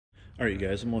All right, you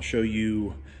guys, I'm going to show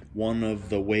you one of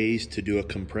the ways to do a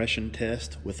compression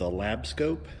test with a lab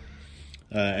scope.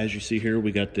 As you see here,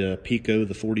 we got the Pico,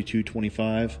 the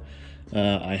 4225.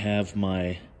 I have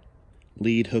my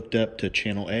lead hooked up to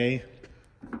channel A.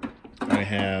 I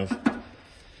have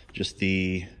just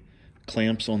the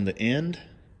clamps on the end.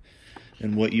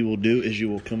 And what you will do is you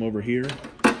will come over here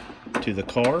to the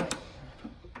car.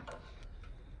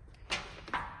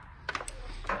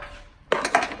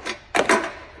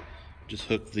 Just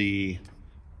hook the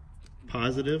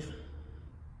positive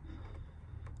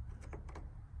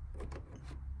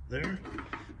there,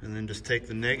 and then just take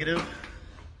the negative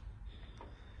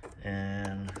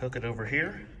and hook it over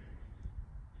here.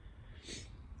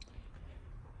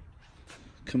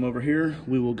 Come over here,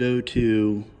 we will go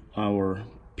to our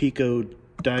Pico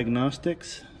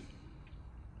Diagnostics.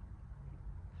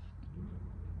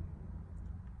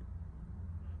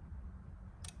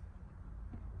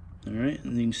 All right,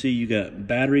 and you can see you got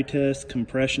battery test,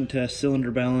 compression test,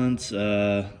 cylinder balance,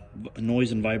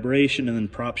 noise and vibration, and then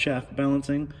prop shaft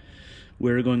balancing.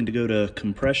 We're going to go to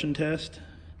compression test.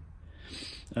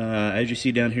 As you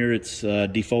see down here, it's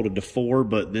defaulted to 4,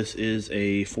 but this is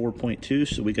a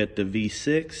 4.2, so we got the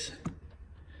V6.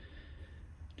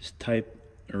 Just type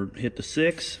or hit the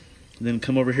 6, then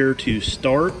come over here to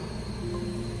start.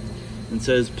 It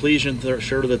says, please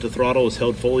ensure that the throttle is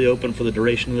held fully open for the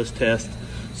duration of this test.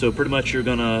 So pretty much you're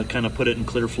gonna kind of put it in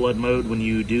clear flood mode when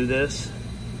you do this.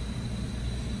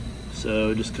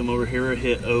 So just come over here,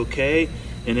 hit OK,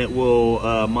 and it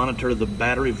will monitor the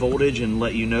battery voltage and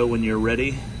let you know when you're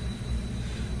ready.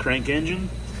 Crank engine.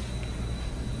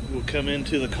 We'll come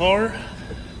into the car.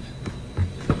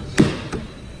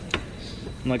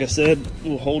 And like I said,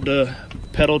 we'll hold the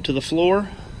pedal to the floor,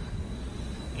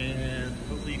 and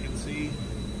hopefully you can see.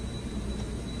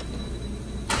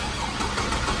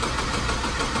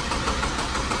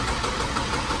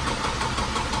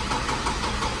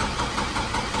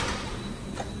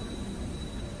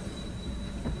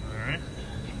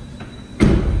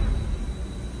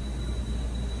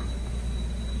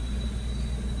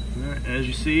 As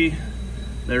you see,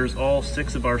 there's all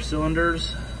 6 of our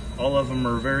cylinders. All of them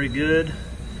are very good.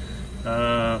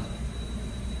 The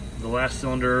last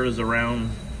cylinder is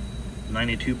around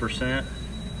 92%.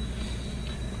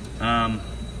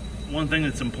 One thing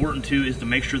that's important too is to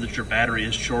make sure that your battery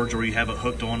is charged, or you have it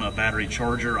hooked on a battery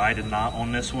charger. I did not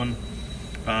on this one.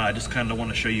 I just kind of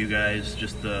want to show you guys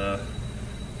just the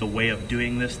way of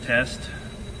doing this test.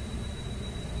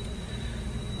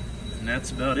 And that's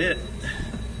about it.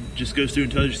 Just goes through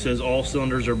and tells you, says all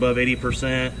cylinders are above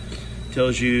 80%,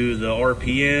 tells you the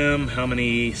RPM, how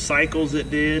many cycles it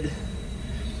did,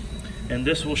 and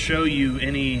this will show you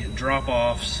any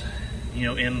drop-offs, you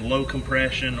know, in low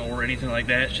compression or anything like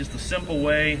that. It's just a simple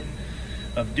way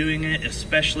of doing it,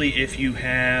 especially if you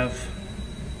have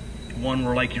one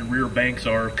where like your rear banks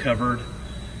are covered,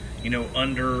 you know,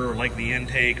 under like the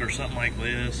intake or something like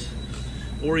this,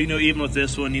 or you know, even with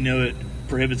this one, you know, it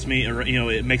prohibits me, or you know,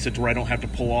 it makes it to where I don't have to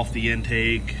pull off the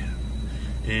intake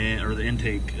or the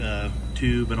intake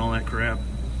tube and all that crap.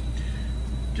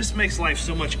 Just makes life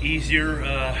so much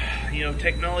easier. You know,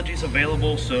 technology's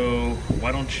available, so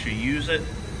why don't you use it?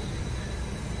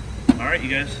 All right, you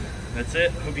guys, that's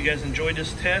it. Hope you guys enjoyed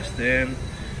this test, and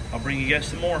I'll bring you guys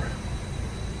some more.